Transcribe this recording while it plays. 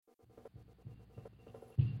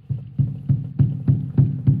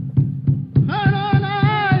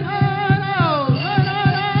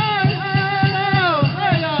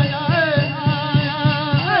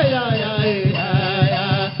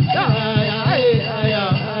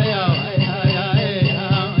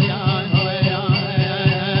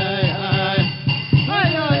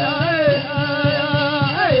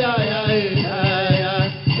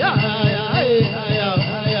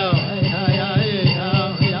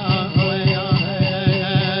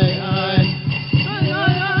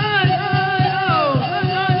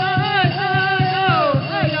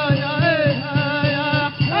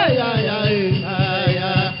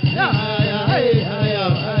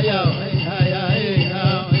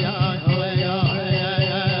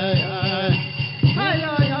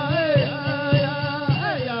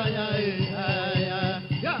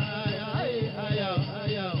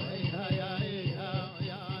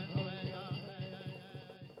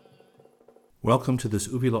Welcome to this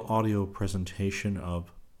Uvula audio presentation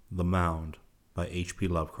of The Mound by H.P.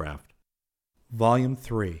 Lovecraft. Volume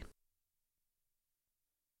 3.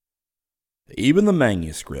 Even the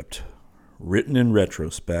manuscript, written in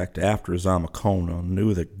retrospect after Zamacona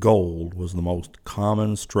knew that gold was the most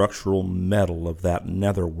common structural metal of that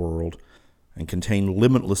netherworld and contained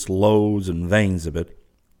limitless lodes and veins of it,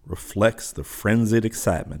 reflects the frenzied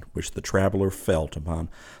excitement which the traveler felt upon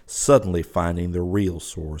suddenly finding the real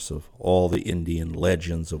source of all the Indian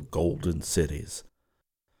legends of golden cities.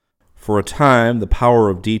 For a time the power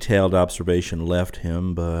of detailed observation left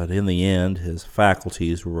him, but in the end his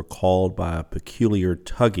faculties were recalled by a peculiar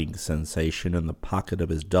tugging sensation in the pocket of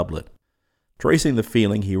his doublet. Tracing the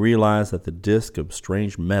feeling, he realized that the disk of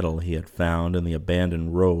strange metal he had found in the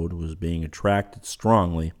abandoned road was being attracted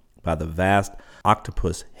strongly by the vast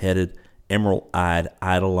octopus-headed, emerald-eyed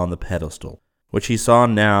idol on the pedestal, which he saw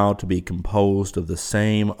now to be composed of the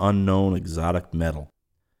same unknown exotic metal.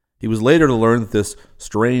 He was later to learn that this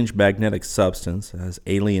strange magnetic substance, as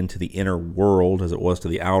alien to the inner world as it was to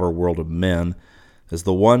the outer world of men, is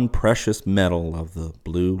the one precious metal of the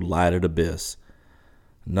blue lighted abyss.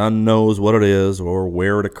 None knows what it is or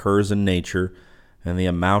where it occurs in nature, and the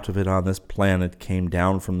amount of it on this planet came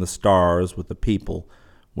down from the stars with the people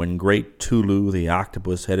when great Tulu, the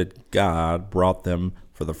octopus-headed god, brought them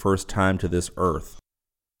for the first time to this earth.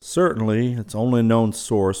 Certainly, its only known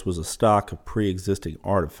source was a stock of pre-existing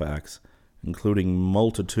artifacts, including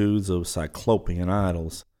multitudes of cyclopean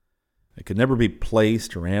idols. It could never be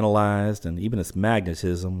placed or analyzed, and even its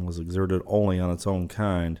magnetism was exerted only on its own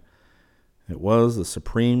kind. It was the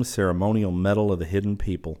supreme ceremonial metal of the hidden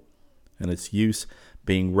people, and its use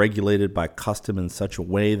being regulated by custom in such a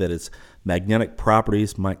way that its magnetic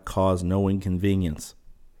properties might cause no inconvenience.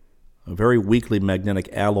 A very weakly magnetic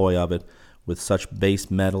alloy of it, with such base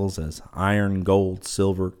metals as iron, gold,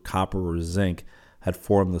 silver, copper, or zinc, had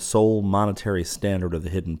formed the sole monetary standard of the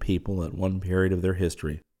hidden people at one period of their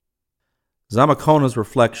history. Zamacona's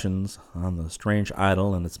reflections on the strange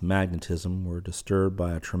idol and its magnetism were disturbed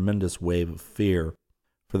by a tremendous wave of fear.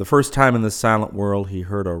 For the first time in this silent world, he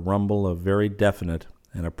heard a rumble of very definite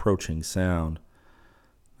and approaching sound.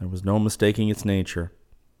 There was no mistaking its nature.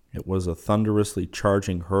 It was a thunderously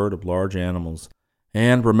charging herd of large animals,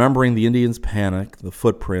 and remembering the Indians' panic, the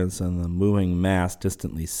footprints, and the moving mass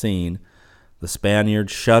distantly seen, the Spaniard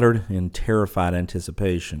shuddered in terrified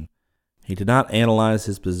anticipation. He did not analyze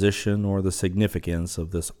his position or the significance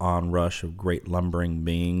of this onrush of great lumbering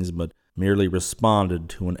beings, but merely responded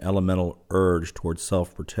to an elemental urge toward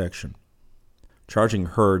self-protection. Charging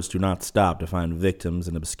herds do not stop to find victims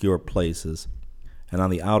in obscure places, and on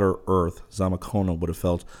the outer earth Zamacona would have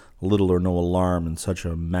felt little or no alarm in such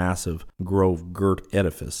a massive, grove-girt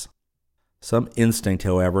edifice. Some instinct,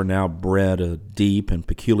 however, now bred a deep and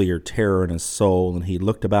peculiar terror in his soul, and he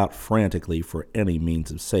looked about frantically for any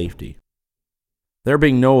means of safety. There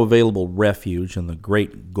being no available refuge in the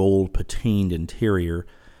great gold-patined interior,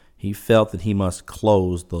 he felt that he must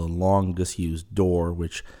close the long-disused door,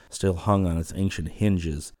 which still hung on its ancient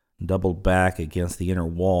hinges, doubled back against the inner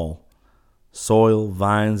wall. Soil,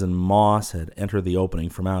 vines, and moss had entered the opening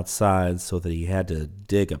from outside, so that he had to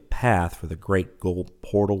dig a path for the great gold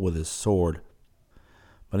portal with his sword.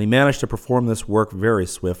 But he managed to perform this work very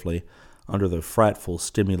swiftly, under the frightful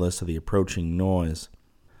stimulus of the approaching noise.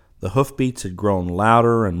 The hoofbeats had grown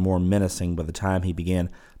louder and more menacing by the time he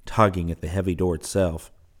began tugging at the heavy door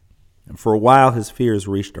itself. And for a while his fears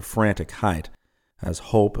reached a frantic height, as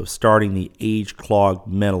hope of starting the age-clogged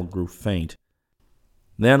metal grew faint.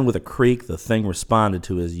 Then, with a creak, the thing responded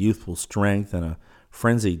to his youthful strength, and a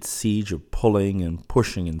frenzied siege of pulling and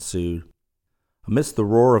pushing ensued. Amidst the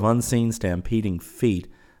roar of unseen stampeding feet,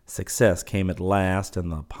 success came at last,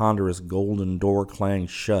 and the ponderous golden door clanged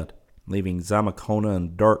shut, leaving Zamacona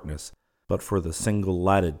in darkness but for the single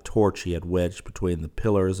lighted torch he had wedged between the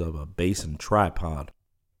pillars of a basin tripod.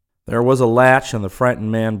 There was a latch, and the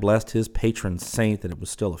frightened man blessed his patron saint that it was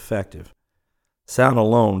still effective. Sound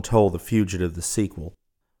alone told the fugitive the sequel.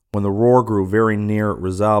 When the roar grew very near, it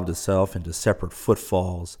resolved itself into separate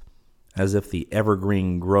footfalls, as if the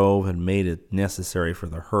evergreen grove had made it necessary for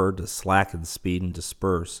the herd to slacken speed and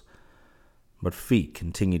disperse. But feet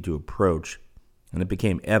continued to approach, and it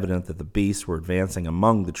became evident that the beasts were advancing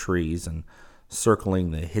among the trees and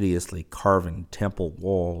circling the hideously carven temple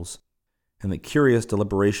walls. In the curious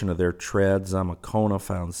deliberation of their tread, Zamacona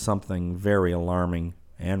found something very alarming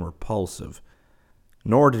and repulsive.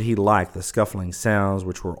 Nor did he like the scuffling sounds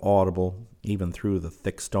which were audible, even through the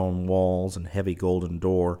thick stone walls and heavy golden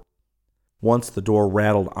door. Once the door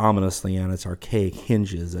rattled ominously on its archaic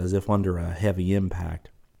hinges as if under a heavy impact,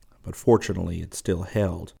 but fortunately it still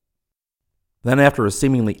held. Then, after a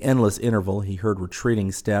seemingly endless interval, he heard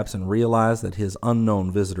retreating steps and realized that his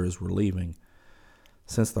unknown visitors were leaving.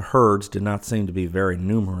 Since the herds did not seem to be very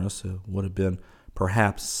numerous, it would have been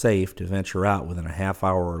perhaps safe to venture out within a half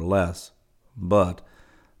hour or less. But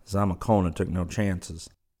Zamacona took no chances.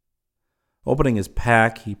 Opening his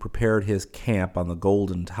pack, he prepared his camp on the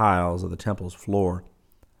golden tiles of the temple's floor,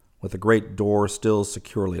 with the great door still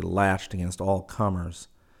securely latched against all comers,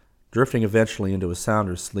 drifting eventually into a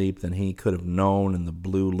sounder sleep than he could have known in the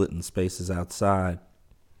blue-litten spaces outside.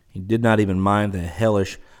 He did not even mind the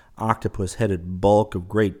hellish, octopus-headed bulk of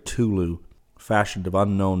great Tulu, fashioned of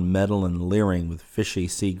unknown metal and leering with fishy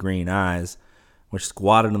sea-green eyes, which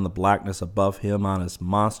squatted in the blackness above him on his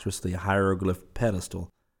monstrously hieroglyphed pedestal.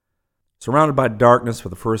 Surrounded by darkness for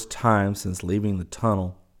the first time since leaving the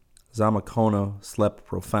tunnel, Zamacona slept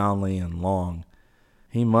profoundly and long.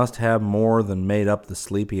 He must have more than made up the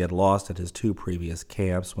sleep he had lost at his 2 previous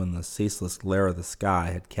camps when the ceaseless glare of the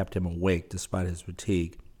sky had kept him awake despite his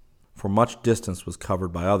fatigue, for much distance was covered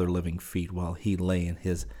by other living feet while he lay in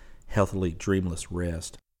his healthily dreamless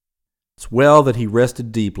rest. It's well that he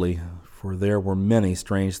rested deeply, for there were many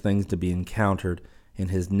strange things to be encountered in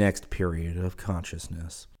his next period of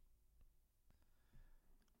consciousness.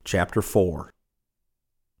 Chapter 4.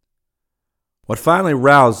 What finally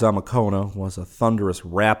roused Zamacona was a thunderous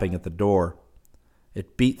rapping at the door.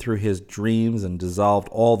 It beat through his dreams and dissolved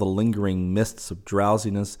all the lingering mists of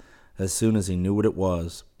drowsiness as soon as he knew what it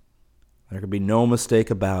was. There could be no mistake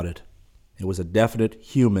about it. It was a definite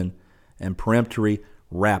human and peremptory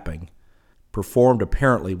rapping, performed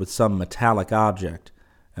apparently with some metallic object,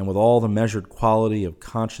 and with all the measured quality of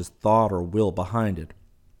conscious thought or will behind it.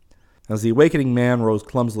 As the awakening man rose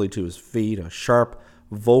clumsily to his feet, a sharp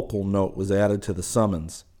vocal note was added to the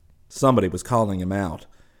summons. Somebody was calling him out,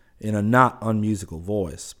 in a not unmusical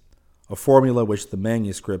voice, a formula which the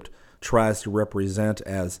manuscript tries to represent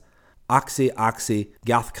as Oxy Oxy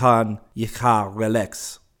Gathkan Yicha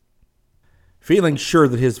Relax. Feeling sure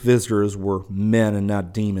that his visitors were men and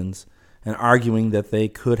not demons, and arguing that they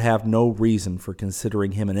could have no reason for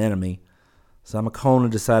considering him an enemy, Zamacona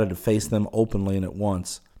decided to face them openly and at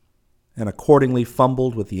once, and accordingly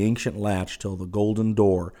fumbled with the ancient latch till the golden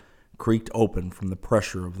door creaked open from the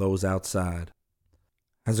pressure of those outside.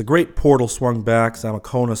 As the great portal swung back,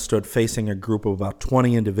 Zamacona stood facing a group of about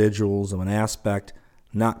 20 individuals of an aspect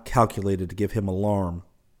not calculated to give him alarm.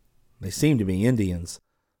 They seemed to be Indians,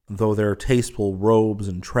 though their tasteful robes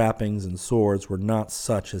and trappings and swords were not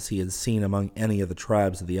such as he had seen among any of the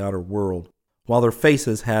tribes of the outer world, while their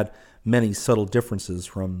faces had many subtle differences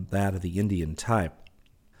from that of the Indian type.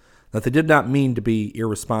 That they did not mean to be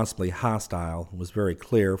irresponsibly hostile was very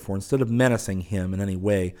clear, for instead of menacing him in any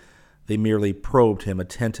way, they merely probed him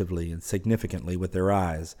attentively and significantly with their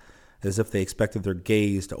eyes, as if they expected their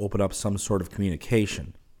gaze to open up some sort of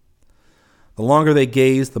communication. The longer they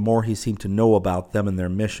gazed, the more he seemed to know about them and their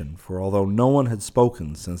mission, for although no one had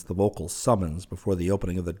spoken since the vocal summons before the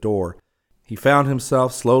opening of the door, he found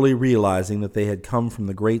himself slowly realizing that they had come from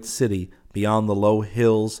the great city beyond the low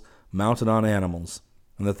hills mounted on animals,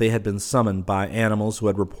 and that they had been summoned by animals who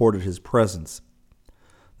had reported his presence,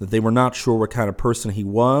 that they were not sure what kind of person he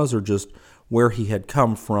was or just where he had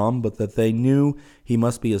come from, but that they knew he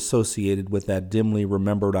must be associated with that dimly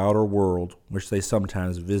remembered outer world which they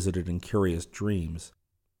sometimes visited in curious dreams.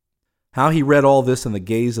 How he read all this in the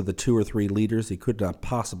gaze of the 2 or 3 leaders he could not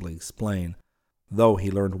possibly explain, though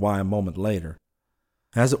he learned why a moment later.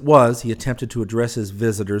 As it was, he attempted to address his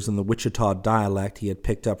visitors in the Wichita dialect he had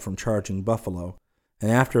picked up from Charging Buffalo,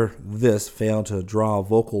 and after this failed to draw a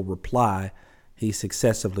vocal reply, he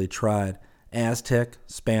successively tried Aztec,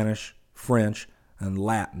 Spanish, French, and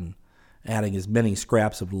Latin, adding as many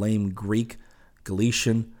scraps of lame Greek,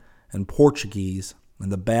 Galician, and Portuguese,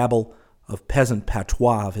 and the babble of peasant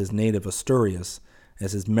patois of his native Asturias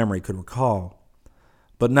as his memory could recall.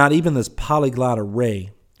 But not even this polyglot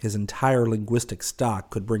array, his entire linguistic stock,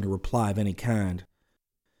 could bring a reply of any kind.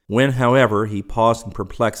 When, however, he paused in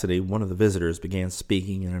perplexity, one of the visitors began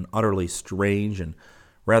speaking in an utterly strange and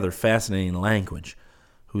rather fascinating language,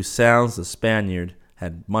 whose sounds the Spaniard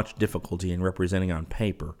had much difficulty in representing on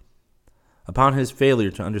paper. Upon his failure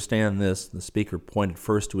to understand this, the speaker pointed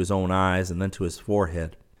first to his own eyes and then to his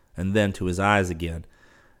forehead, and then to his eyes again,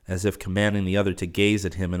 as if commanding the other to gaze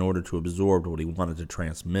at him in order to absorb what he wanted to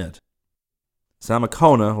transmit.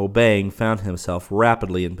 Zamacona, obeying, found himself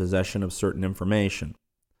rapidly in possession of certain information.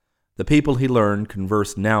 The people, he learned,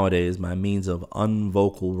 conversed nowadays by means of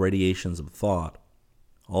unvocal radiations of thought,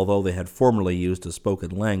 although they had formerly used a spoken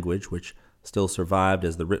language which still survived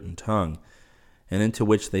as the written tongue, and into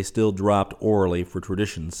which they still dropped orally for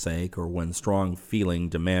tradition's sake or when strong feeling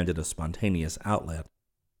demanded a spontaneous outlet.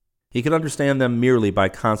 He could understand them merely by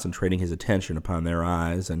concentrating his attention upon their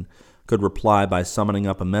eyes, and could reply by summoning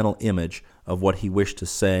up a mental image of what he wished to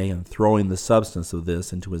say and throwing the substance of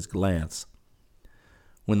this into his glance.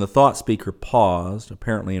 When the thought speaker paused,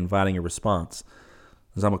 apparently inviting a response,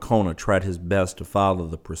 Zamakona tried his best to follow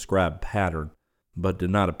the prescribed pattern, but did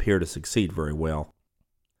not appear to succeed very well.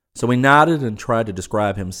 So he nodded and tried to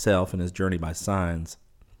describe himself and his journey by signs.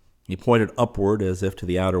 He pointed upward as if to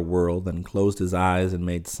the outer world, then closed his eyes and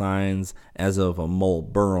made signs as of a mole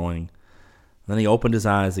burrowing. Then he opened his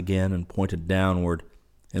eyes again and pointed downward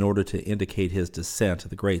in order to indicate his descent to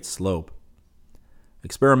the great slope.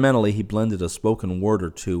 Experimentally, he blended a spoken word or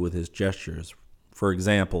two with his gestures, for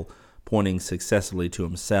example, pointing successively to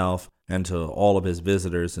himself and to all of his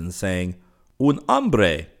visitors and saying, "Un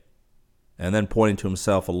hombre," and then pointing to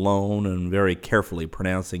himself alone and very carefully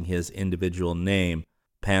pronouncing his individual name,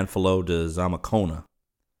 Panfilo de Zamakona.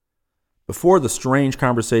 Before the strange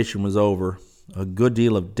conversation was over, a good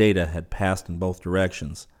deal of data had passed in both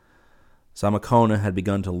directions. Zamakona had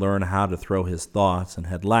begun to learn how to throw his thoughts and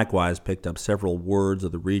had likewise picked up several words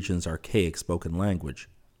of the region's archaic spoken language.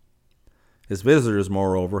 His visitors,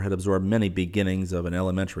 moreover, had absorbed many beginnings of an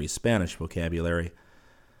elementary Spanish vocabulary.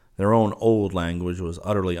 Their own old language was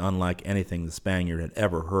utterly unlike anything the Spaniard had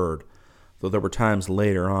ever heard, though there were times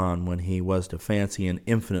later on when he was to fancy an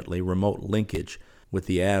infinitely remote linkage with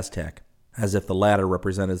the Aztec, as if the latter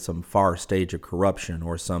represented some far stage of corruption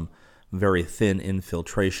or some very thin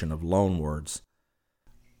infiltration of loanwords.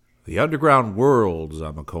 The underground world,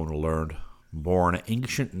 Zamakona learned, bore an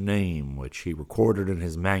ancient name which he recorded in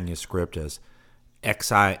his manuscript as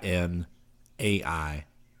Xinaian.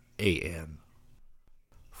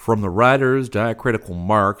 From the writer's diacritical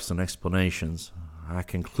marks and explanations, I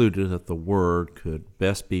concluded that the word could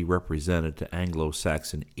best be represented to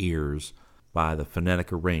Anglo-Saxon ears by the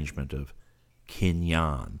phonetic arrangement of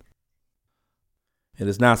Kinyan. It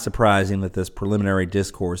is not surprising that this preliminary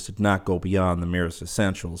discourse did not go beyond the merest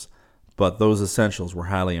essentials, but those essentials were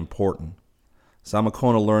highly important.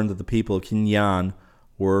 Zamakona learned that the people of Kinyan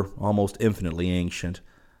were almost infinitely ancient,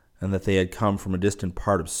 and that they had come from a distant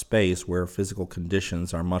part of space where physical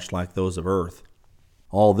conditions are much like those of Earth.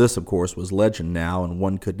 All this, of course, was legend now, and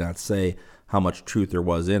one could not say how much truth there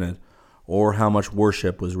was in it, or how much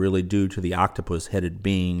worship was really due to the octopus-headed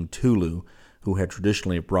being Tulu, who had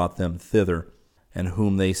traditionally brought them thither, and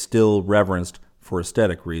whom they still reverenced for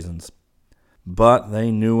aesthetic reasons. But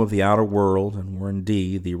they knew of the outer world, and were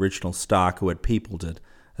indeed the original stock who had peopled it,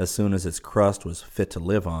 as soon as its crust was fit to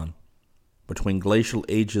live on. Between glacial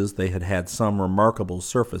ages they had had some remarkable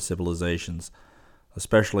surface civilizations,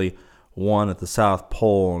 especially one at the South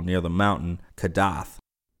Pole near the mountain Kadath.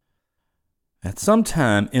 At some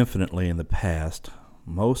time infinitely in the past,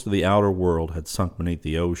 most of the outer world had sunk beneath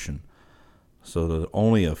the ocean, so that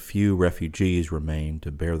only a few refugees remained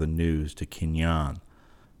to bear the news to Kinyan.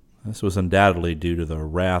 This was undoubtedly due to the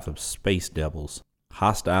wrath of space devils,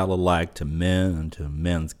 hostile alike to men and to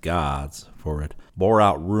men's gods, for it bore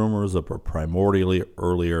out rumors of a primordially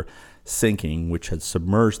earlier sinking which had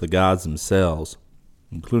submerged the gods themselves,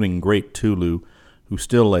 including great Tulu, who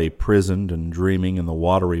still lay prisoned and dreaming in the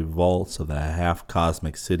watery vaults of the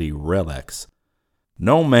half-cosmic city Relax.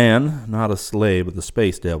 No man, not a slave of the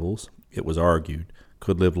space devils, it was argued,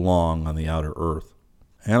 could live long on the outer earth,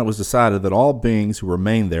 and it was decided that all beings who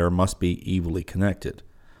remained there must be evilly connected.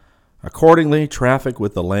 Accordingly, traffic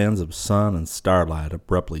with the lands of sun and starlight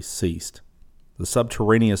abruptly ceased. The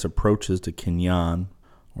subterraneous approaches to Kinyan,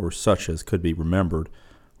 or such as could be remembered,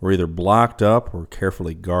 were either blocked up or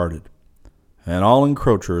carefully guarded, and all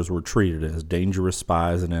encroachers were treated as dangerous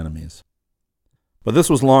spies and enemies. But this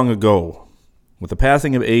was long ago. With the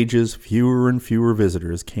passing of ages, fewer and fewer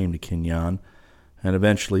visitors came to Kinyan, and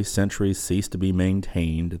eventually sentries ceased to be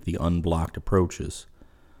maintained at the unblocked approaches.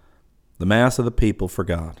 The mass of the people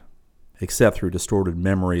forgot, except through distorted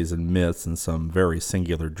memories and myths and some very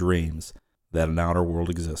singular dreams, that an outer world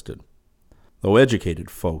existed, though educated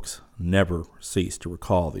folks never ceased to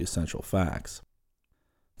recall the essential facts.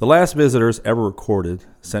 The last visitors ever recorded,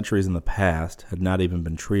 centuries in the past, had not even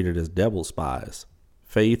been treated as devil spies,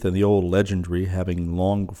 faith in the old legendary having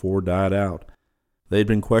long before died out. They had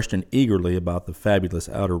been questioned eagerly about the fabulous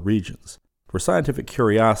outer regions, for scientific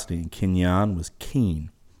curiosity in Kinyan was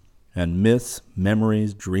keen, and myths,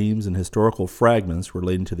 memories, dreams, and historical fragments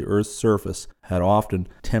relating to the Earth's surface had often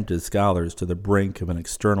tempted scholars to the brink of an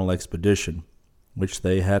external expedition, which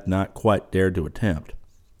they had not quite dared to attempt.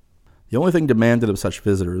 The only thing demanded of such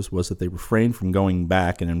visitors was that they refrain from going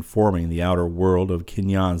back and informing the outer world of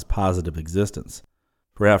Kinyan's positive existence.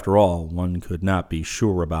 For after all, one could not be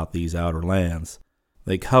sure about these outer lands.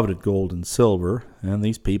 They coveted gold and silver, and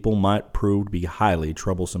these people might prove to be highly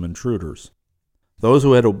troublesome intruders. Those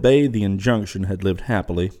who had obeyed the injunction had lived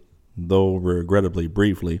happily, though regrettably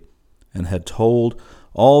briefly, and had told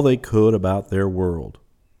all they could about their world.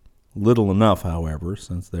 Little enough, however,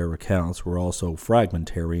 since their accounts were all so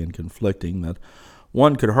fragmentary and conflicting that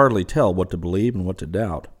one could hardly tell what to believe and what to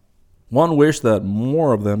doubt. One wished that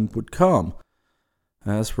more of them would come.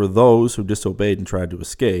 As for those who disobeyed and tried to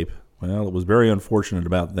escape, well, it was very unfortunate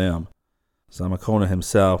about them. Zamacona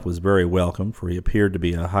himself was very welcome, for he appeared to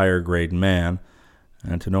be a higher-grade man,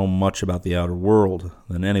 and to know much about the outer world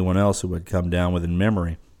than anyone else who had come down within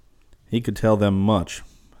memory. He could tell them much,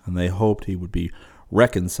 and they hoped he would be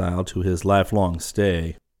reconciled to his lifelong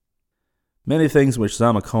stay. Many things which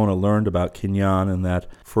Zamacona learned about Kinyan in that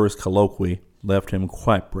first colloquy left him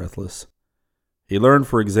quite breathless. He learned,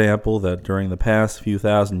 for example, that during the past few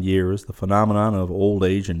thousand years the phenomenon of old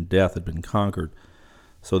age and death had been conquered,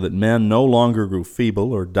 so that men no longer grew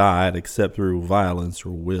feeble or died except through violence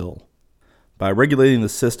or will. By regulating the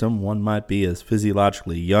system, one might be as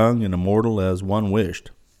physiologically young and immortal as one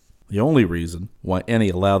wished. The only reason why any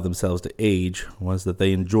allowed themselves to age was that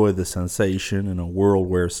they enjoyed the sensation in a world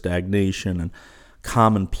where stagnation and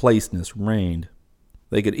commonplaceness reigned.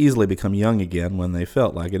 They could easily become young again when they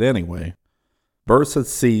felt like it anyway. Births had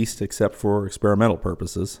ceased except for experimental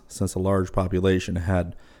purposes, since a large population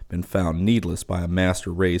had been found needless by a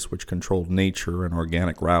master race which controlled nature and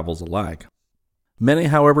organic rivals alike. Many,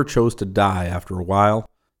 however, chose to die after a while,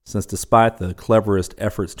 since despite the cleverest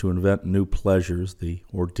efforts to invent new pleasures, the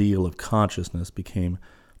ordeal of consciousness became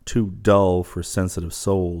too dull for sensitive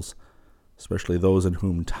souls, especially those in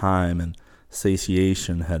whom time and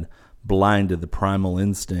satiation had blinded the primal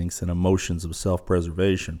instincts and emotions of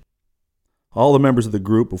self-preservation. All the members of the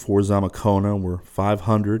group before Zamacona were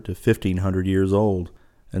 500 to 1,500 years old,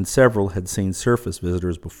 and several had seen surface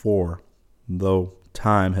visitors before, though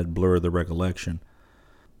time had blurred the recollection.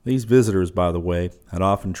 These visitors, by the way, had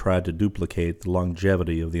often tried to duplicate the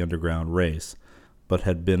longevity of the underground race, but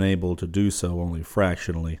had been able to do so only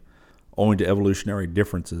fractionally, owing to evolutionary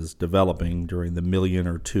differences developing during the 1,000,000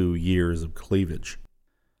 or 2 years of cleavage.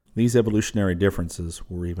 These evolutionary differences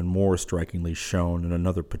were even more strikingly shown in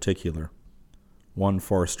another particular, one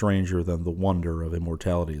far stranger than the wonder of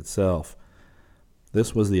immortality itself.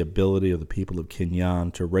 This was the ability of the people of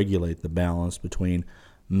Kinyan to regulate the balance between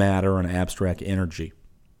matter and abstract energy,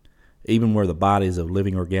 even where the bodies of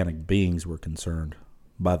living organic beings were concerned,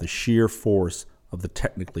 by the sheer force of the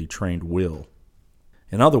technically trained will.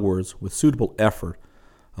 In other words, with suitable effort,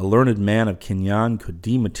 a learned man of Kinyan could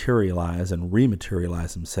dematerialize and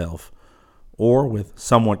rematerialize himself, or with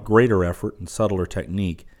somewhat greater effort and subtler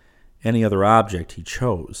technique, any other object he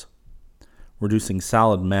chose, reducing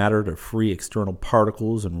solid matter to free external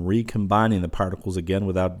particles and recombining the particles again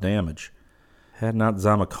without damage. Had not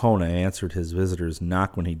Zamacona answered his visitor's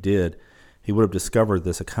knock when he did, he would have discovered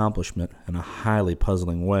this accomplishment in a highly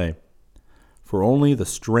puzzling way. For only the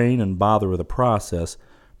strain and bother of the process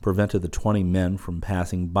prevented the 20 men from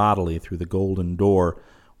passing bodily through the golden door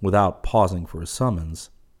without pausing for a summons.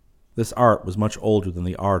 This art was much older than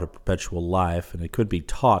the art of perpetual life, and it could be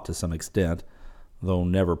taught to some extent, though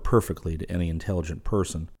never perfectly to any intelligent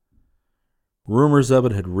person. Rumors of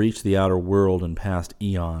it had reached the outer world in past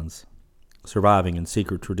eons, surviving in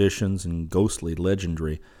secret traditions and ghostly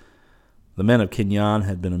legendry. The men of Kinyan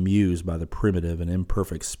had been amused by the primitive and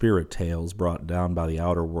imperfect spirit tales brought down by the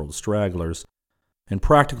outer world stragglers. In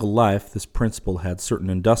practical life, this principle had certain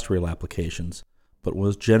industrial applications, but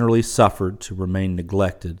was generally suffered to remain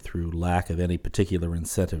neglected through lack of any particular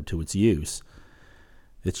incentive to its use.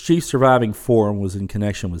 Its chief surviving form was in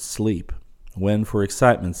connection with sleep, when, for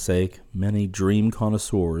excitement's sake, many dream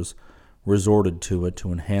connoisseurs resorted to it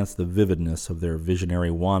to enhance the vividness of their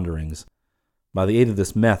visionary wanderings. By the aid of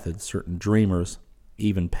this method, certain dreamers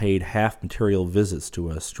even paid half-material visits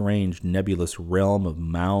to a strange nebulous realm of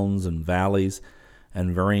mounds and valleys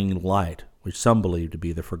and varying light, which some believed to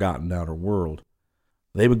be the forgotten outer world.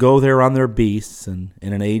 They would go there on their beasts, and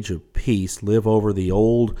in an age of peace live over the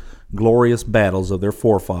old, glorious battles of their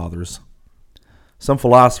forefathers. Some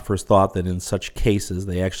philosophers thought that in such cases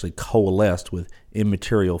they actually coalesced with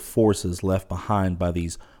immaterial forces left behind by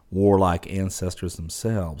these warlike ancestors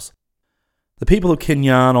themselves. The people of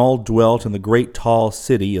Kinyan all dwelt in the great tall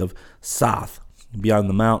city of Sath, beyond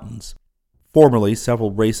the mountains. Formerly,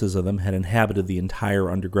 several races of them had inhabited the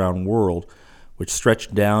entire underground world, which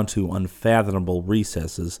stretched down to unfathomable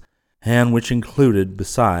recesses, and which included,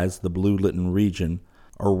 besides the blue Litten region,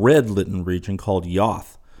 a red Litten region called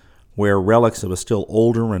Yoth, where relics of a still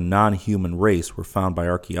older and non-human race were found by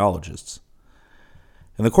archaeologists.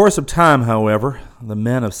 In the course of time, however, the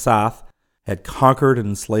men of Sath had conquered and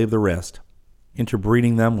enslaved the rest,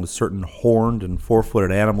 interbreeding them with certain horned and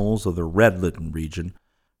four-footed animals of the red Litten region,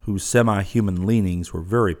 whose semi-human leanings were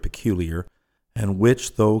very peculiar, and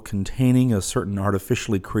which, though containing a certain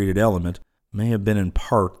artificially created element, may have been in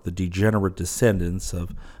part the degenerate descendants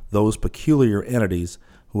of those peculiar entities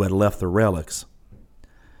who had left the relics.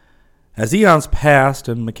 As eons passed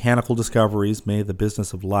and mechanical discoveries made the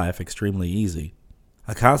business of life extremely easy,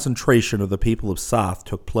 a concentration of the people of Sath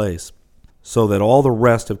took place, so that all the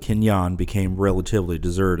rest of Kinyan became relatively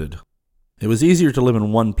deserted. It was easier to live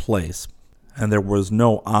in one place, and there was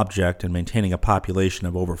no object in maintaining a population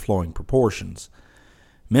of overflowing proportions.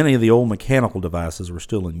 Many of the old mechanical devices were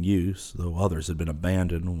still in use, though others had been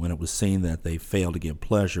abandoned when it was seen that they failed to give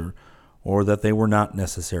pleasure, or that they were not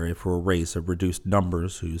necessary for a race of reduced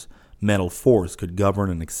numbers whose mental force could govern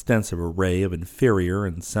an extensive array of inferior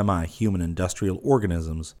and semi-human industrial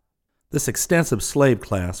organisms. This extensive slave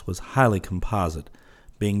class was highly composite,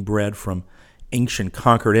 being bred from ancient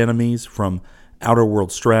conquered enemies, from outer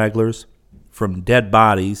world stragglers, from dead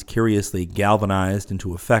bodies curiously galvanized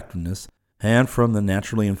into effectiveness, and from the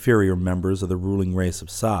naturally inferior members of the ruling race of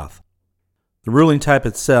Sath. The ruling type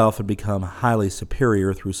itself had become highly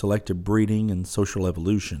superior through selective breeding and social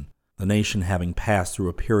evolution, the nation having passed through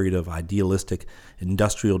a period of idealistic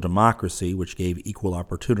industrial democracy which gave equal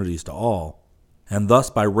opportunities to all, and thus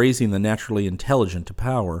by raising the naturally intelligent to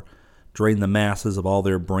power, drained the masses of all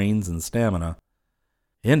their brains and stamina.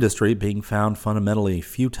 Industry, being found fundamentally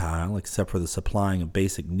futile except for the supplying of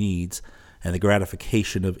basic needs and the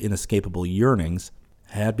gratification of inescapable yearnings,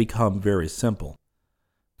 had become very simple.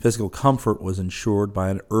 Physical comfort was ensured by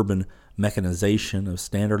an urban mechanization of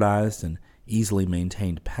standardized and easily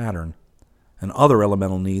maintained pattern, and other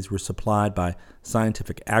elemental needs were supplied by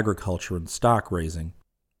scientific agriculture and stock raising.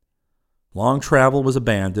 Long travel was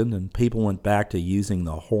abandoned, and people went back to using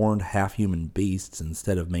the horned half-human beasts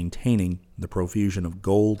instead of maintaining the profusion of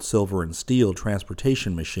gold, silver, and steel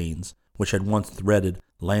transportation machines which had once threaded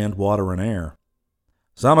land, water, and air.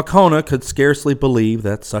 Zamakona could scarcely believe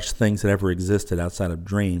that such things had ever existed outside of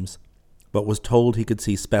dreams, but was told he could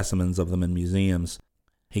see specimens of them in museums.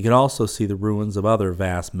 He could also see the ruins of other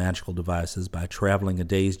vast magical devices by traveling a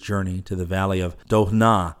day's journey to the valley of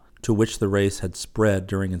Dohna, to which the race had spread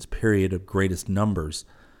during its period of greatest numbers.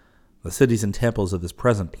 The cities and temples of this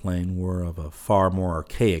present plain were of a far more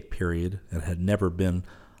archaic period, and had never been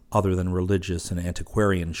other than religious and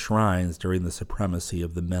antiquarian shrines during the supremacy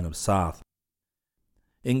of the men of Sath.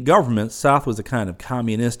 In government, Sath was a kind of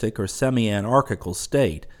communistic or semi-anarchical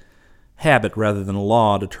state, habit rather than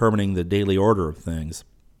law determining the daily order of things.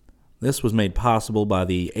 This was made possible by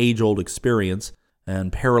the age-old experience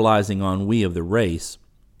and paralyzing ennui of the race,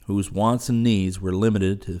 whose wants and needs were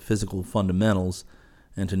limited to physical fundamentals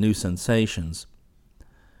and to new sensations.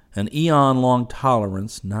 An eon-long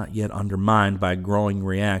tolerance, not yet undermined by growing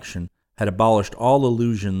reaction, had abolished all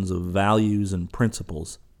illusions of values and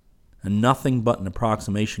principles, and nothing but an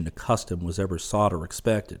approximation to custom was ever sought or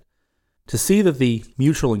expected. To see that the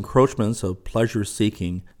mutual encroachments of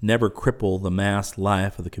pleasure-seeking never cripple the mass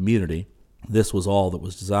life of the community, this was all that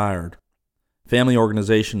was desired. Family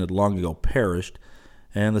organization had long ago perished,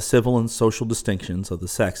 and the civil and social distinctions of the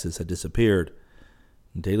sexes had disappeared.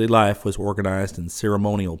 Daily life was organized in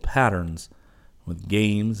ceremonial patterns, with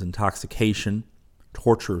games, intoxication,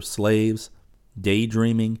 torture of slaves,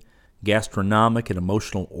 daydreaming, gastronomic and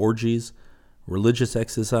emotional orgies, religious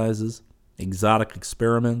exercises, exotic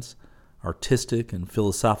experiments, artistic and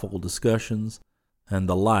philosophical discussions, and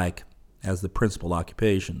the like as the principal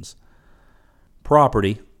occupations.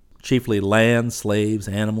 Property, chiefly land, slaves,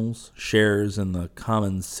 animals, shares in the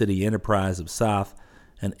common city enterprise of Sath,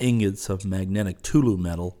 and ingots of magnetic Tulu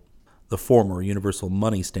metal, the former universal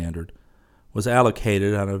money standard, was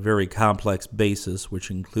allocated on a very complex basis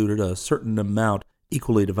which included a certain amount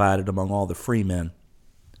equally divided among all the free men.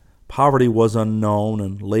 Poverty was unknown,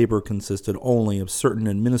 and labor consisted only of certain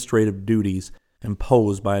administrative duties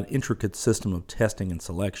imposed by an intricate system of testing and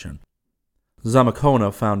selection.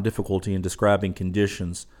 Zamakona found difficulty in describing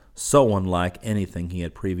conditions so unlike anything he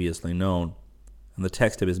had previously known, and the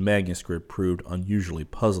text of his manuscript proved unusually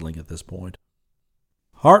puzzling at this point.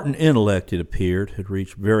 Heart and intellect, it appeared, had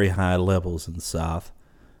reached very high levels in Sath,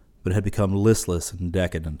 but had become listless and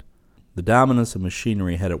decadent. The dominance of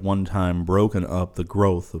machinery had at one time broken up the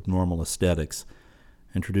growth of normal aesthetics,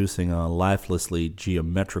 introducing a lifelessly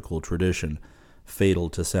geometrical tradition fatal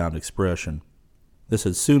to sound expression. This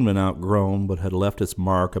had soon been outgrown, but had left its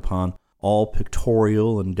mark upon all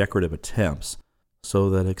pictorial and decorative attempts, so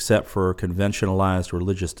that except for conventionalized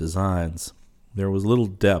religious designs, there was little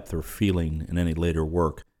depth or feeling in any later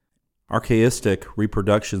work. Archaistic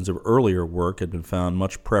reproductions of earlier work had been found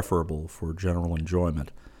much preferable for general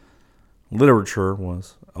enjoyment. Literature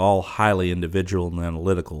was all highly individual and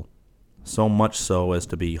analytical, so much so as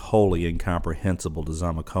to be wholly incomprehensible to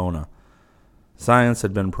Zamacona. Science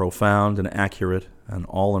had been profound and accurate and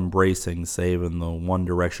all-embracing save in the one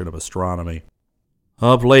direction of astronomy.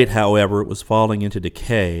 Of late, however, it was falling into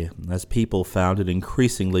decay, as people found it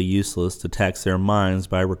increasingly useless to tax their minds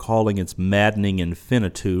by recalling its maddening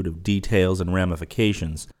infinitude of details and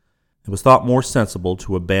ramifications. It was thought more sensible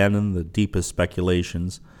to abandon the deepest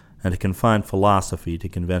speculations and to confine philosophy to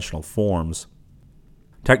conventional forms.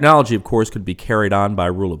 Technology, of course, could be carried on by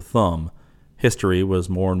rule of thumb. History was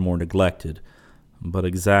more and more neglected, but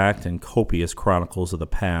exact and copious chronicles of the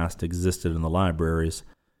past existed in the libraries.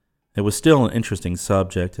 It was still an interesting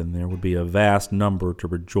subject, and there would be a vast number to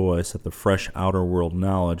rejoice at the fresh outer world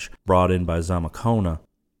knowledge brought in by Zamacona.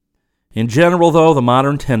 In general, though, the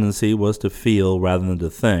modern tendency was to feel rather than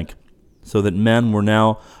to think, so that men were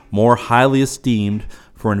now more highly esteemed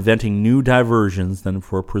for inventing new diversions than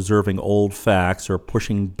for preserving old facts or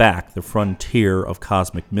pushing back the frontier of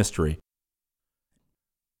cosmic mystery.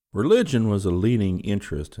 Religion was a leading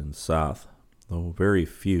interest in Soth, though very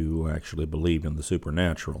few actually believed in the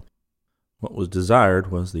supernatural. What was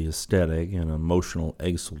desired was the aesthetic and emotional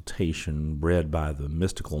exaltation bred by the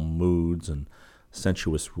mystical moods and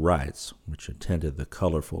sensuous rites which attended the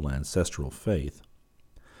colorful ancestral faith.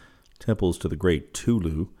 Temples to the great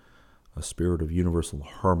Tulu, a spirit of universal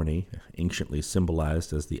harmony, anciently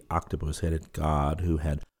symbolized as the octopus-headed god who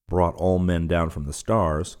had brought all men down from the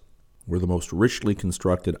stars, were the most richly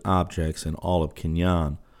constructed objects in all of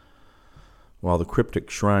Kinyan, while the cryptic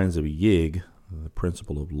shrines of Yig, the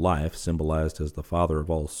principle of life, symbolized as the father of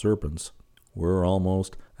all serpents, were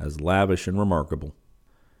almost as lavish and remarkable.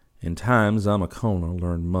 In time, Zamacona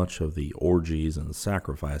learned much of the orgies and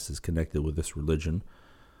sacrifices connected with this religion,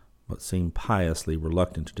 but seemed piously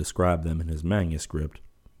reluctant to describe them in his manuscript.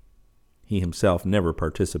 He himself never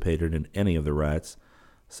participated in any of the rites,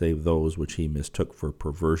 save those which he mistook for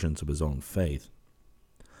perversions of his own faith.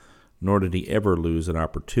 Nor did he ever lose an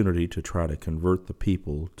opportunity to try to convert the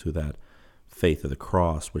people to that faith of the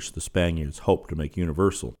cross which the Spaniards hoped to make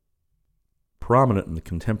universal. Prominent in the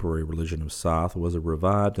contemporary religion of Soth was a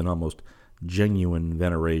revived and almost genuine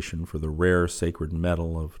veneration for the rare sacred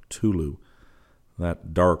metal of Tulu,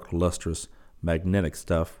 that dark, lustrous, magnetic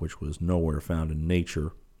stuff which was nowhere found in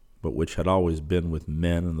nature, but which had always been with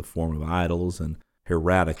men in the form of idols and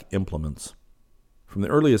hieratic implements. From the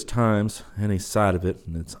earliest times, any sight of it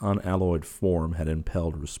in its unalloyed form had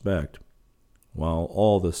impelled respect, while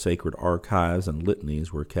all the sacred archives and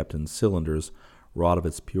litanies were kept in cylinders wrought of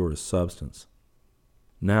its purest substance.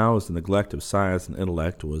 Now, as the neglect of science and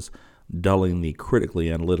intellect was dulling the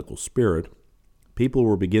critically analytical spirit, people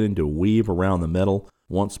were beginning to weave around the metal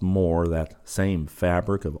once more that same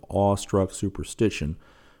fabric of awestruck superstition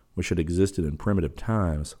which had existed in primitive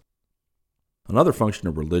times. Another function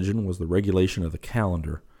of religion was the regulation of the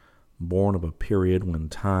calendar, born of a period when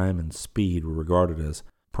time and speed were regarded as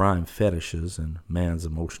prime fetishes in man's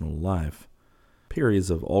emotional life. Periods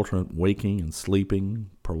of alternate waking and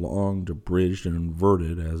sleeping, prolonged, abridged, and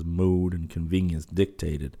inverted as mood and convenience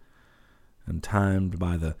dictated, and timed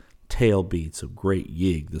by the tail beats of great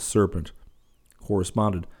Yig, the serpent,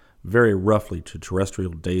 corresponded very roughly to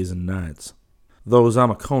terrestrial days and nights, though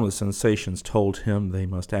Zamacona's sensations told him they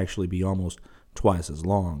must actually be almost twice as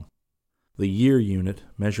long. The year unit,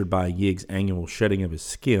 measured by Yig's annual shedding of his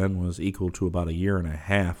skin, was equal to about a year and a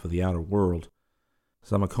half of the outer world.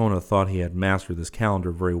 Zamacona thought he had mastered this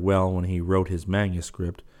calendar very well when he wrote his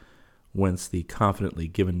manuscript, whence the confidently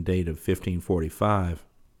given date of 1545,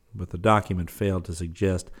 but the document failed to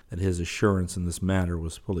suggest that his assurance in this matter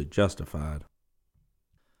was fully justified.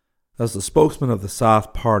 As the spokesman of the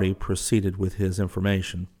Soth party proceeded with his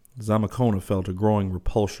information, Zamacona felt a growing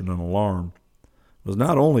repulsion and alarm. It was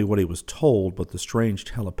not only what he was told, but the strange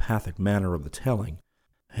telepathic manner of the telling,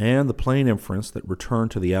 and the plain inference that return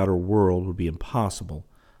to the outer world would be impossible,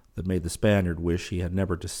 that made the Spaniard wish he had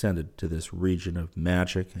never descended to this region of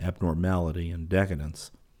magic, abnormality, and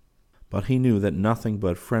decadence. But he knew that nothing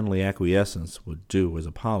but friendly acquiescence would do as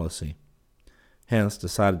a policy, hence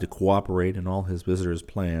decided to cooperate in all his visitors'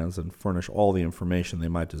 plans and furnish all the information they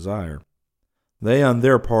might desire. They, on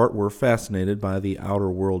their part, were fascinated by the outer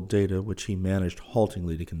world data which he managed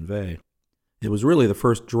haltingly to convey. It was really the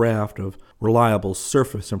first draft of reliable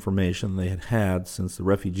surface information they had had since the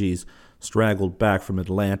refugees straggled back from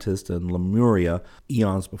Atlantis and Lemuria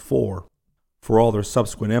eons before. For all their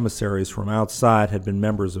subsequent emissaries from outside had been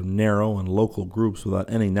members of narrow and local groups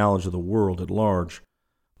without any knowledge of the world at large.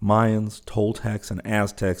 Mayans, Toltecs, and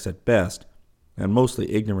Aztecs at best, and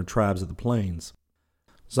mostly ignorant tribes of the plains.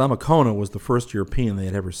 Zamacona was the first European they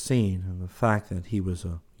had ever seen, and the fact that he was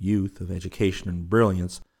a youth of education and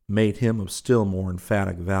brilliance made him of still more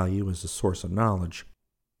emphatic value as a source of knowledge.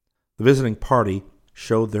 The visiting party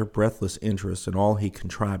showed their breathless interest in all he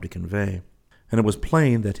contrived to convey, and it was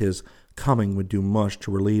plain that his coming would do much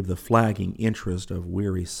to relieve the flagging interest of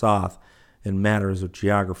weary Soth in matters of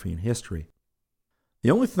geography and history.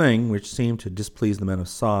 The only thing which seemed to displease the men of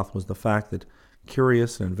Soth was the fact that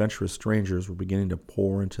curious and adventurous strangers were beginning to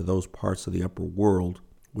pour into those parts of the upper world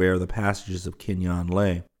where the passages of Kinyon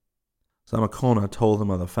lay. Zamacona told them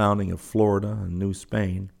of the founding of Florida and New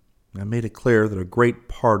Spain, and made it clear that a great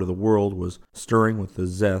part of the world was stirring with the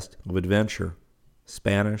zest of adventure.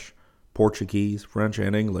 Spanish, Portuguese, French,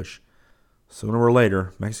 and English. Sooner or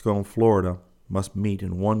later, Mexico and Florida must meet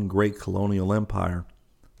in one great colonial empire,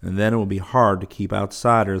 and then it would be hard to keep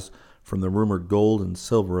outsiders from the rumored gold and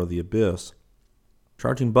silver of the abyss.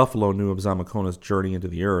 Charging Buffalo knew of Zamacona's journey into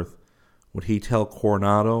the earth. Would he tell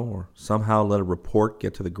Coronado, or somehow let a report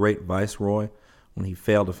get to the great viceroy when he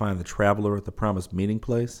failed to find the traveler at the promised meeting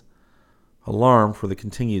place? Alarm for the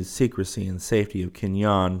continued secrecy and safety of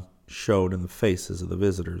Kinyon showed in the faces of the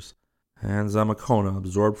visitors, and Zamacona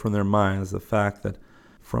absorbed from their minds the fact that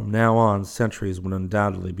from now on sentries would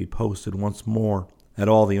undoubtedly be posted once more at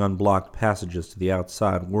all the unblocked passages to the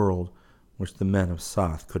outside world which the men of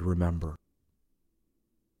Soth could remember.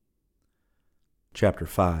 Chapter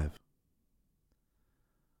 5.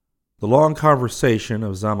 The long conversation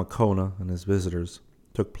of Zamacona and his visitors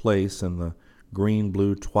took place in the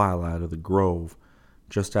green-blue twilight of the grove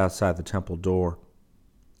just outside the temple door.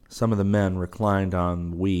 Some of the men reclined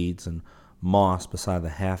on weeds and moss beside the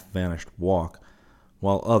half-vanished walk,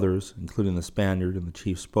 while others, including the Spaniard and the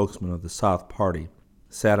chief spokesman of the Soth party,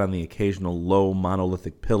 sat on the occasional low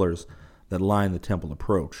monolithic pillars that lined the temple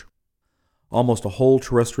approach. Almost a whole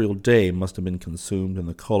terrestrial day must have been consumed in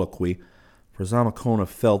the colloquy, for Zamacona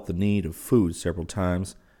felt the need of food several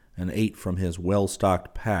times, and ate from his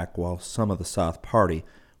well-stocked pack while some of the Soth party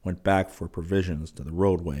went back for provisions to the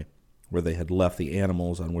roadway, where they had left the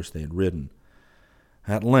animals on which they had ridden.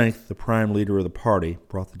 At length the prime leader of the party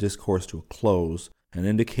brought the discourse to a close, and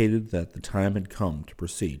indicated that the time had come to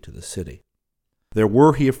proceed to the city. There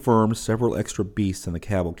were, he affirmed, several extra beasts in the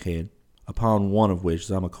cavalcade, upon one of which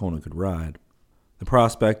Zamacona could ride. The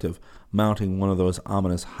prospect of mounting one of those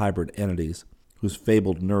ominous hybrid entities, whose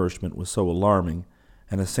fabled nourishment was so alarming,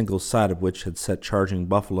 and a single sight of which had set Charging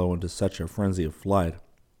Buffalo into such a frenzy of flight,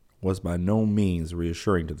 was by no means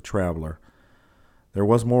reassuring to the traveler. There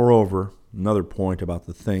was, moreover, another point about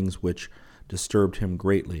the things which disturbed him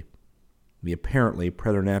greatly: the apparently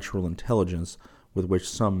preternatural intelligence with which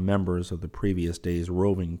some members of the previous day's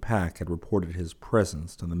roving pack had reported his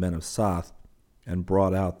presence to the men of Soth and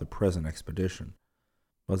brought out the present expedition.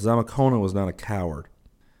 But Zamacona was not a coward.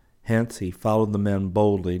 Hence he followed the men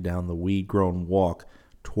boldly down the weed-grown walk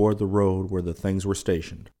toward the road where the things were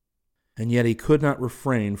stationed. And yet he could not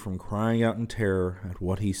refrain from crying out in terror at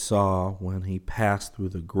what he saw when he passed through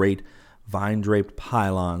the great vine-draped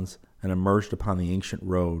pylons and emerged upon the ancient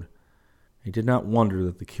road. He did not wonder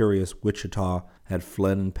that the curious Wichita had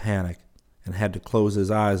fled in panic and had to close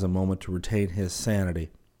his eyes a moment to retain his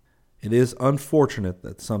sanity. It is unfortunate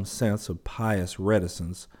that some sense of pious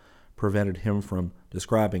reticence prevented him from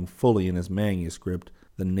describing fully in his manuscript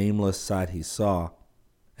the nameless sight he saw.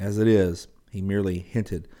 As it is, he merely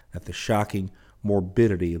hinted at the shocking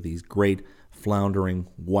morbidity of these great, floundering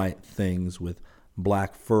white things with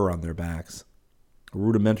black fur on their backs, a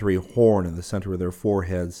rudimentary horn in the center of their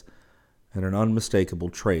foreheads, and an unmistakable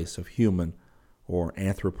trace of human or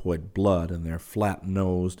anthropoid blood in their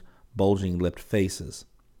flat-nosed, bulging-lipped faces.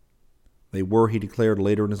 They were, he declared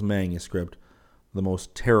later in his manuscript, the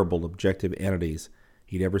most terrible objective entities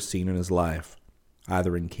he'd ever seen in his life,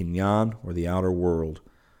 either in Kinyon or the outer world,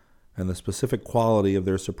 and the specific quality of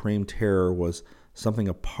their supreme terror was something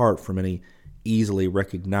apart from any easily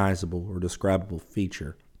recognizable or describable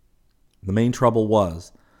feature. The main trouble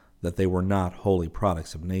was that they were not wholly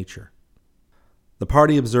products of nature. The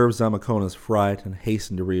party observed Zamacona's fright and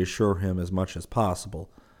hastened to reassure him as much as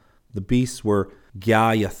possible. The beasts were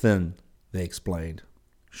Gya-Yathin, they explained.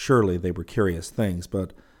 Surely they were curious things,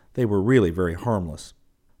 but they were really very harmless.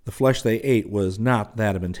 The flesh they ate was not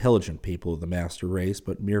that of intelligent people of the master race,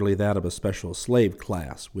 but merely that of a special slave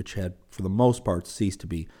class, which had for the most part ceased to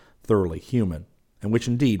be thoroughly human, and which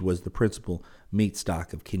indeed was the principal meat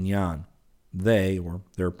stock of Kinyan. They, or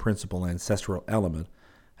their principal ancestral element,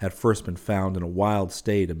 had first been found in a wild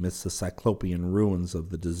state amidst the cyclopean ruins of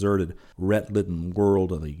the deserted, red-litten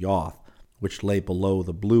world of the Yoth, which lay below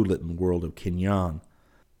the blue-litten world of Kinyan.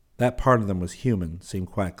 That part of them was human seemed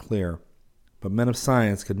quite clear, but men of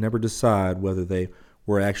science could never decide whether they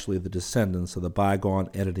were actually the descendants of the bygone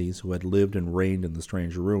entities who had lived and reigned in the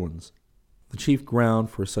strange ruins. The chief ground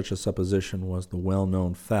for such a supposition was the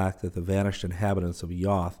well-known fact that the vanished inhabitants of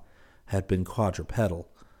Yoth had been quadrupedal.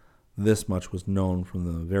 This much was known from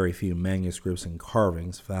the very few manuscripts and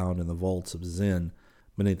carvings found in the vaults of Zin,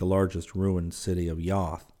 beneath the largest ruined city of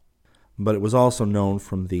Yoth. But it was also known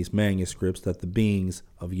from these manuscripts that the beings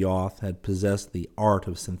of Yoth had possessed the art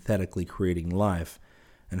of synthetically creating life,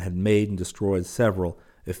 and had made and destroyed several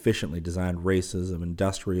efficiently designed races of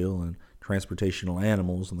industrial and transportational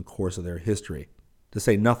animals in the course of their history, to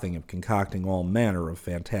say nothing of concocting all manner of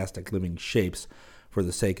fantastic living shapes for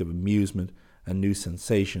the sake of amusement and new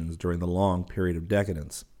sensations during the long period of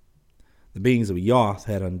decadence. The beings of Yoth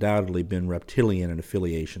had undoubtedly been reptilian in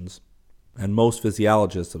affiliations, and most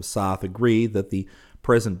physiologists of Soth agree that the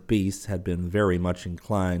present beasts had been very much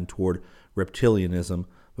inclined toward reptilianism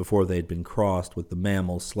before they had been crossed with the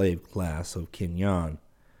mammal slave class of Kinyan.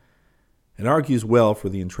 It argues well for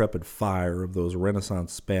the intrepid fire of those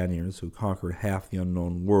Renaissance Spaniards who conquered half the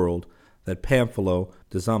unknown world that Pamphilo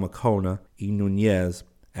de Zamacona y Núñez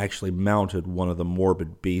actually mounted one of the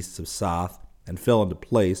morbid beasts of Soth and fell into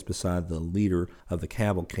place beside the leader of the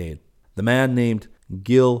cavalcade, the man named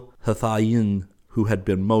Gil Hathayin, who had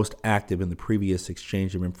been most active in the previous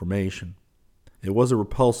exchange of information. It was a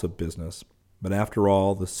repulsive business, but after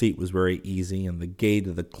all, the seat was very easy, and the gait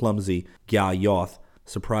of the clumsy Gia Yoth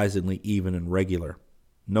surprisingly even and regular.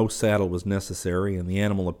 No saddle was necessary, and the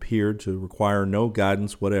animal appeared to require no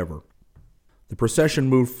guidance whatever. The procession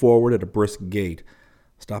moved forward at a brisk gait,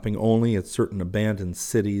 stopping only at certain abandoned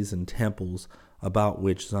cities and temples about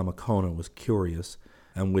which Zamacona was curious,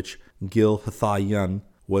 and which Gil Hathayan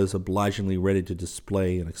was obligingly ready to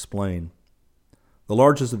display and explain. The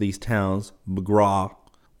largest of these towns, Bagra,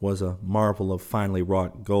 was a marvel of finely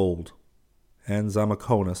wrought gold, and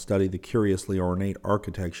Zamacona studied the curiously ornate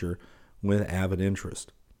architecture with avid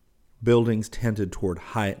interest. Buildings tended toward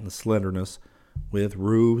height and slenderness, with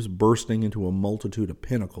roofs bursting into a multitude of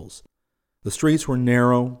pinnacles. The streets were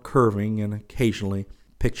narrow, curving, and occasionally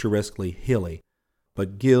picturesquely hilly,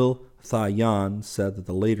 but Gil Thayan said that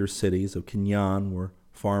the later cities of Kinyan were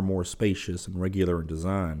far more spacious and regular in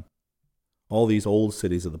design. All these old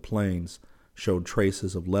cities of the plains showed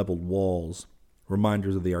traces of leveled walls,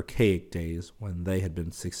 reminders of the archaic days when they had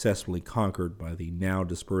been successfully conquered by the now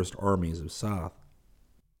dispersed armies of Soth.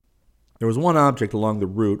 There was one object along the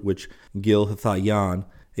route which Gil Hathayan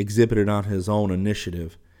exhibited on his own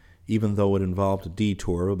initiative, even though it involved a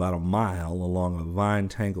detour of about a mile along a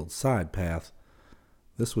vine-tangled side path.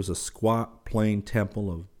 This was a squat, plain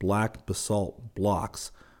temple of black basalt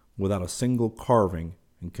blocks without a single carving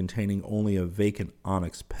and containing only a vacant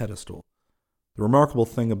onyx pedestal. The remarkable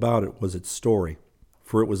thing about it was its story,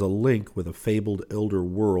 for it was a link with a fabled elder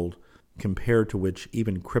world compared to which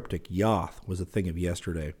even cryptic Yoth was a thing of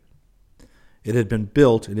yesterday. It had been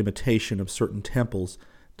built in imitation of certain temples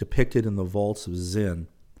depicted in the vaults of Zin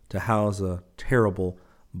to house a terrible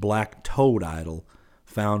black toad idol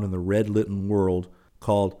found in the red-litten world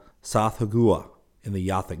called Sathagua in the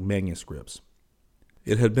Yothic manuscripts.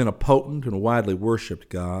 It had been a potent and widely worshipped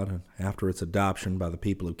god, and after its adoption by the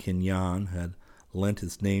people of Kinyan had lent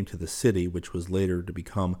its name to the city, which was later to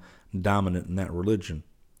become dominant in that religion.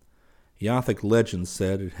 Yothic legend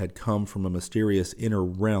said it had come from a mysterious inner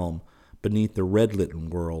realm beneath the red-litten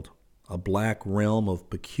world, a black realm of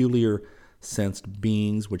peculiar sensed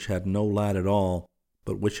beings which had no light at all,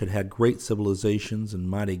 but which had had great civilizations and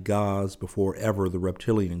mighty gods before ever the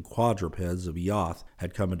reptilian quadrupeds of Yoth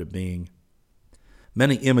had come into being.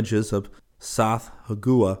 Many images of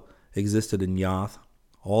Sath-Hagua existed in Yoth,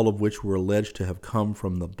 all of which were alleged to have come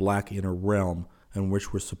from the black inner realm, and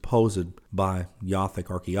which were supposed by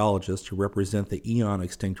Yothic archaeologists to represent the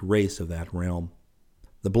eon-extinct race of that realm.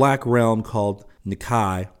 The black realm, called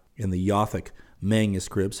Nikai in the Yothic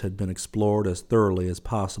manuscripts, had been explored as thoroughly as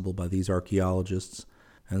possible by these archaeologists,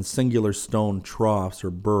 and singular stone troughs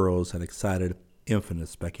or burrows had excited infinite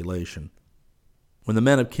speculation. When the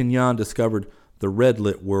men of Kinyan discovered the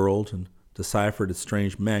red-lit world and deciphered its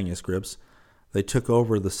strange manuscripts, they took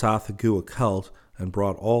over the Sathagua cult and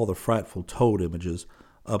brought all the frightful toad images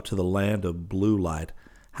up to the land of blue light,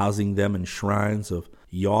 housing them in shrines of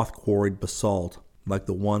Yoth-quarried basalt, like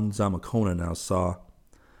the one Zamacona now saw.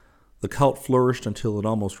 The cult flourished until it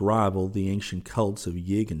almost rivaled the ancient cults of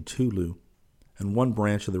Yig and Tulu, and one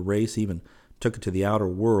branch of the race even took it to the outer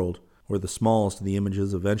world, where the smallest of the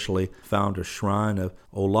images eventually found a shrine of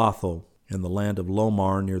Olatho in the land of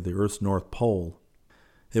Lomar near the Earth's North Pole.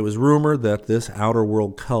 It was rumored that this outer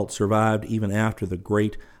world cult survived even after the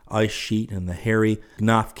great ice sheet and the hairy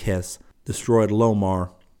Gnafkes destroyed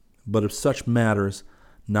Lomar, but of such matters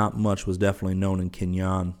not much was definitely known in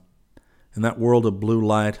Kinyan. In that world of blue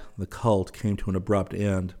light, the cult came to an abrupt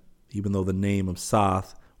end, even though the name of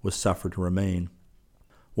Sath was suffered to remain.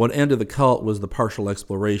 What ended the cult was the partial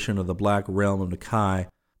exploration of the black realm of Nakai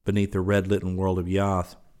beneath the red-litten world of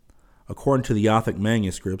Yoth. According to the Yothic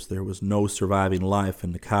manuscripts, there was no surviving life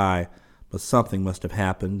in Nakai, but something must have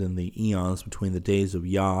happened in the eons between the days of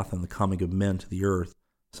Yoth and the coming of men to the earth,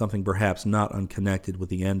 something perhaps not unconnected with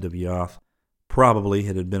the end of Yoth. Probably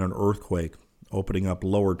it had been an earthquake, opening up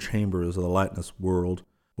lower chambers of the lightless world,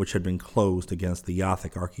 which had been closed against the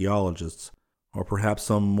Yothic archaeologists, or perhaps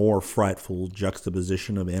some more frightful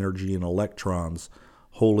juxtaposition of energy and electrons,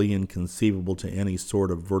 wholly inconceivable to any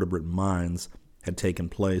sort of vertebrate minds, had taken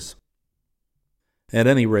place. At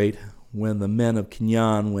any rate, when the men of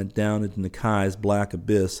Kinyan went down into Nakai's black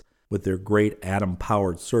abyss with their great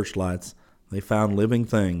atom-powered searchlights, they found living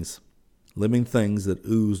things that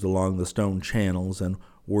oozed along the stone channels and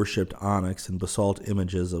worshipped onyx and basalt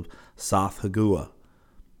images of Sath-Hagua.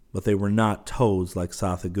 But they were not toads like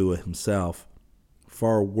Sath-Hagua himself.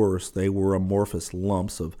 Far worse, they were amorphous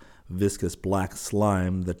lumps of viscous black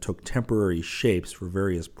slime that took temporary shapes for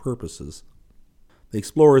various purposes. The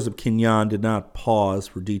explorers of Kinyan did not pause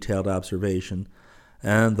for detailed observation,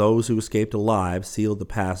 and those who escaped alive sealed the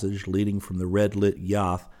passage leading from the red-lit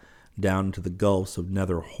Yoth down into the gulfs of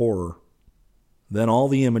nether horror. Then all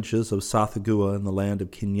the images of Sath-Hagua in the land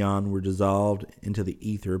of Kinyan were dissolved into the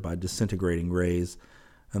ether by disintegrating rays,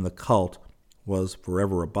 and the cult was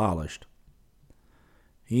forever abolished.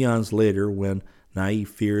 Eons later, when naive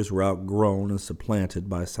fears were outgrown and supplanted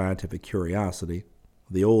by scientific curiosity,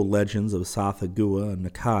 the old legends of Sath-Hagua and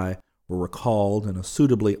Nakai were recalled, and a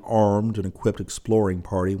suitably armed and equipped exploring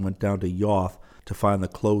party went down to Yoth to find the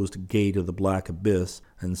closed gate of the black abyss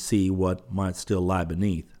and see what might still lie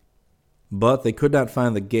beneath. But they could not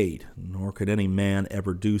find the gate, nor could any man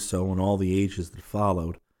ever do so in all the ages that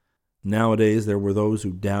followed. Nowadays there were those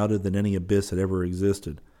who doubted that any abyss had ever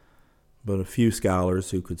existed, but a few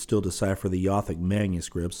scholars who could still decipher the Yothic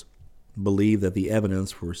manuscripts believed that the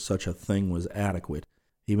evidence for such a thing was adequate,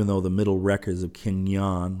 even though the middle records of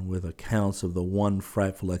Kinyan, with accounts of the one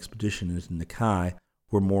frightful expedition into Nakai,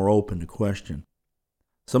 were more open to question.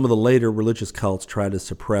 Some of the later religious cults tried to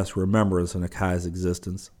suppress remembrance of Nakai's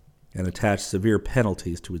existence and attach severe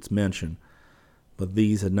penalties to its mention, but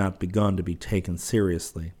these had not begun to be taken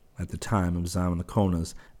seriously at the time of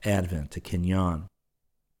Zamacona's advent to Kinyan.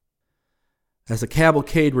 As the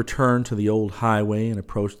cavalcade returned to the old highway and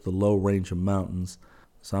approached the low range of mountains,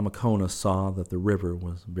 Zamacona saw that the river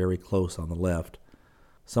was very close on the left.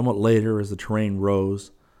 Somewhat later, as the terrain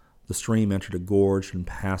rose, the stream entered a gorge and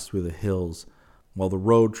passed through the hills, while the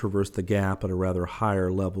road traversed the gap at a rather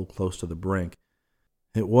higher level close to the brink.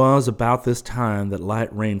 It was about this time that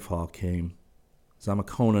light rainfall came.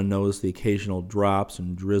 Zamacona noticed the occasional drops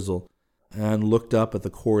and drizzle and looked up at the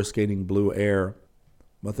coruscating blue air,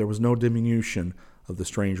 but there was no diminution of the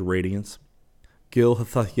strange radiance.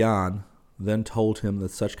 Gil-Hathayan then told him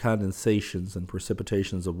that such condensations and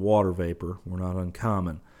precipitations of water vapor were not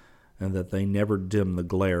uncommon, and that they never dimmed the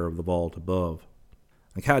glare of the vault above.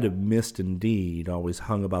 A kind of mist, indeed, always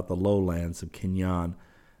hung about the lowlands of Kinyan,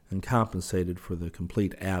 and compensated for the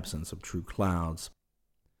complete absence of true clouds.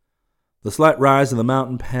 The slight rise of the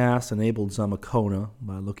mountain pass enabled Zamacona,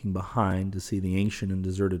 by looking behind, to see the ancient and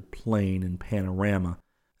deserted plain in panorama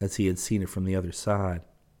as he had seen it from the other side.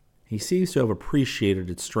 He seems to have appreciated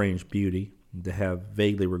its strange beauty, and to have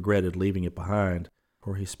vaguely regretted leaving it behind,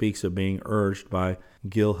 for he speaks of being urged by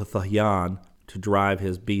Gil-Hathayan to drive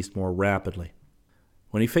his beast more rapidly.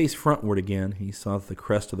 When he faced frontward again, he saw that the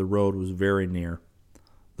crest of the road was very near,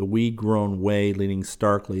 the weed-grown way leading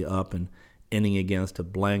starkly up and ending against a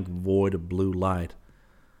blank void of blue light.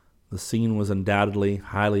 The scene was undoubtedly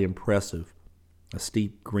highly impressive. A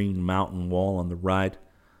steep green mountain wall on the right,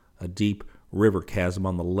 a deep river chasm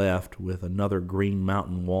on the left with another green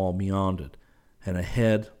mountain wall beyond it, and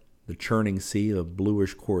ahead the churning sea of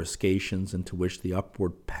bluish coruscations into which the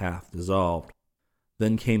upward path dissolved.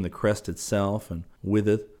 Then came the crest itself, and with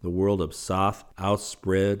it the world of Sath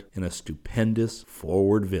outspread in a stupendous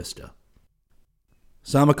forward vista.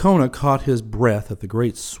 Zamakona caught his breath at the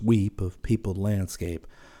great sweep of peopled landscape,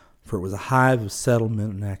 for it was a hive of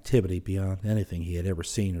settlement and activity beyond anything he had ever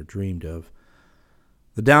seen or dreamed of.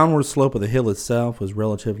 The downward slope of the hill itself was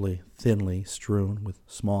relatively thinly strewn with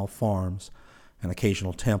small farms and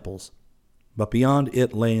occasional temples, but beyond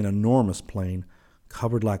it lay an enormous plain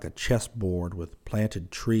covered like a chessboard with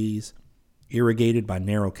planted trees, irrigated by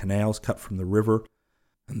narrow canals cut from the river,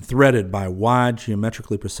 and threaded by wide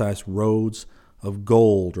geometrically precise roads of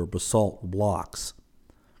gold or basalt blocks.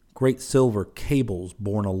 Great silver cables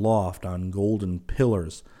borne aloft on golden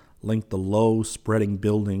pillars linked the low, spreading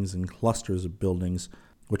buildings and clusters of buildings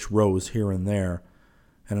which rose here and there,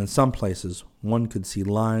 and in some places one could see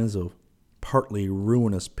lines of partly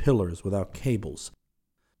ruinous pillars without cables.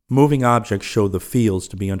 Moving objects showed the fields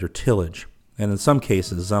to be under tillage, and in some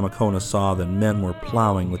cases Zamakona saw that men were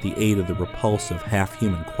plowing with the aid of the repulsive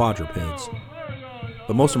half-human quadrupeds.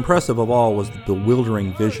 But most impressive of all was the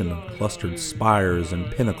bewildering vision of clustered spires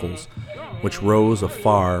and pinnacles which rose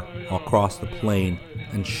afar across the plain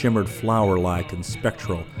and shimmered flower-like and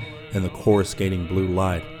spectral in the coruscating blue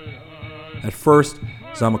light. At first,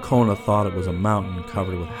 Zamakona thought it was a mountain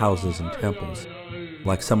covered with houses and temples,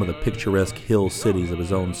 like some of the picturesque hill cities of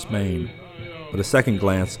his own Spain, but a second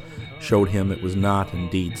glance showed him it was not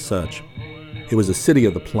indeed such. It was a city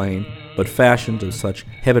of the plain, but fashioned of such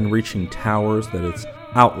heaven-reaching towers that its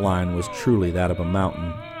outline was truly that of a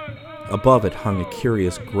mountain. Above it hung a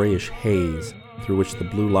curious grayish haze, through which the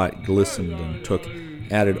blue light glistened and took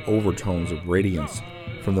added overtones of radiance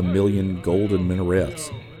from the million golden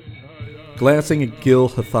minarets. Glancing at Gil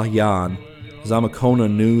Hathayan,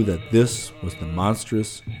 Zamakona knew that this was the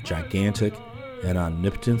monstrous, gigantic, and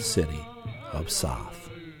omnipotent city of Sath.